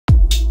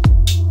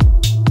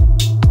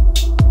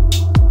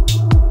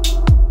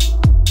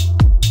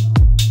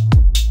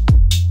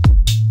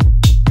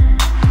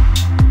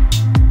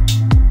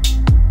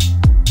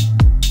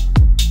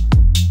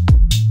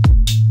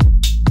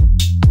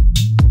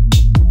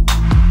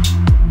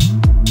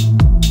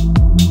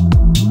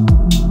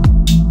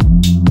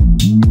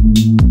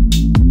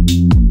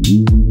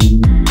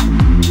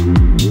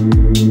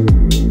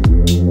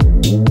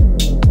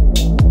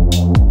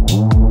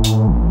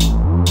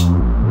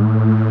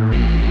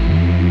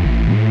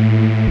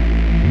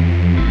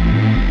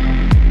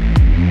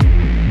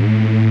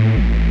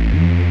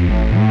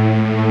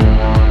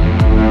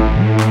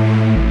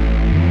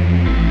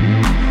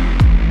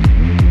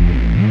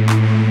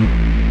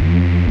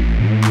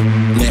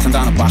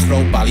back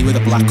road bally with a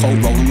black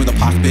coat, rolling with a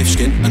pack biff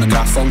skin and a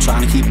graph phone,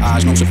 trying to keep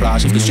eyes. No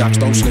surprise if there's jacks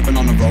though slipping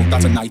on the road.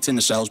 That's a night in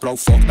the cells, bro.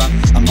 Fuck that.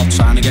 I'm not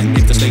trying to get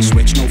nicked to stay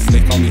switch. No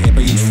flick on me hip,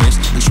 I use fist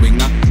and swing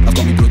that. I've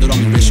got me brother on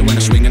me wrist, so when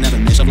I swing I never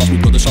miss. I've lost me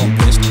brother, so I'm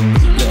pissed.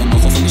 Little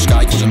knuckle from the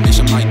sky, cause I'm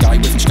missing my guy.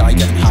 With him sky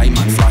getting high,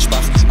 man.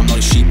 Flashback. I'm not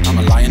a sheep, I'm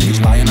a lion. If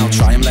he's lying, I'll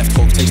try him. Left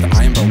hook, taste the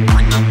iron, bro.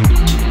 Bang that.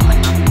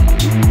 Bang that.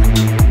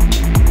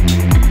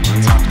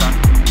 Tap that.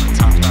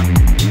 Tap that.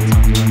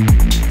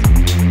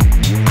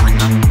 Bang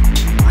that.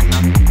 Bang that. Bang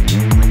that.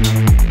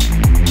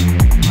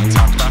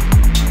 Tap that.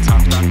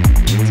 Tap that.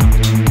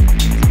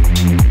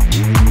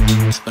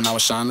 But now I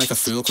sound like a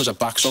fool cause our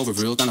back's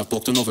overruled and I've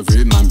booked another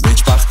room, man.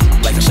 Rich back.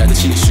 Like I said, it's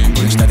see you soon,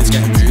 but instead it's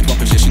getting rude. What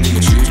position do you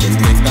choose? Let's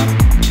pick that.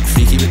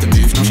 Freaky with the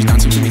moves, now she's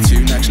dancing for me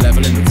too. Next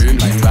level in the room,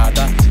 like rad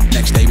that.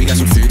 Next day we get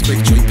some food,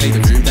 quick joint, pay the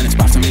room, then it's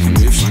back to making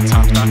moves. Man,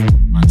 tap that,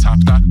 man, tap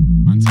that,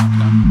 man, tap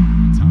that,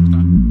 man, tap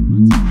that,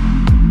 man, tap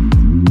that,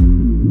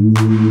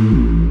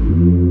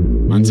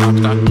 man, tap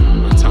that,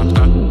 man, tap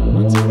that,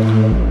 man,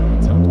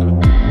 tap that.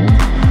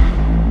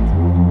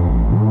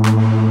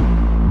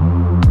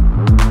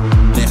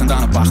 Laying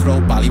down a back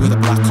road bally with a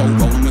black coat,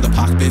 rolling with a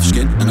pack biff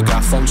skin and a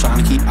graph phone,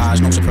 trying to keep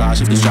eyes. No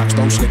surprise if there's jacks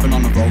though slipping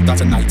on the road.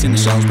 That's a night in the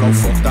cells, bro.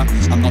 Fuck that.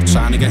 I'm not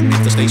trying to get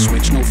nicked to stay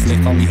switch. No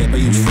flick on me hip, I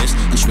use fist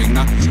and swing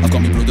that. I've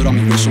got me brother on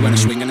me wrist, so when I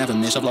swing I never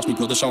miss. I've lost me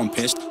brother, so I'm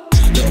pissed.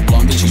 Little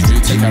blonde and she's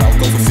rude, take her out,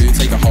 go for food,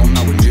 take her home,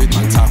 now we're nude,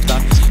 man, tap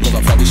that. Love,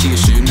 I'll probably see you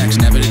soon, next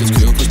never if it's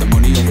cool, cause the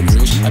money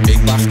overrules. A big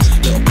back,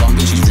 little blonde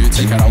and she's rude,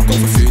 take her out, go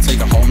for food, take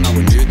her home, now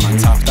we're nude.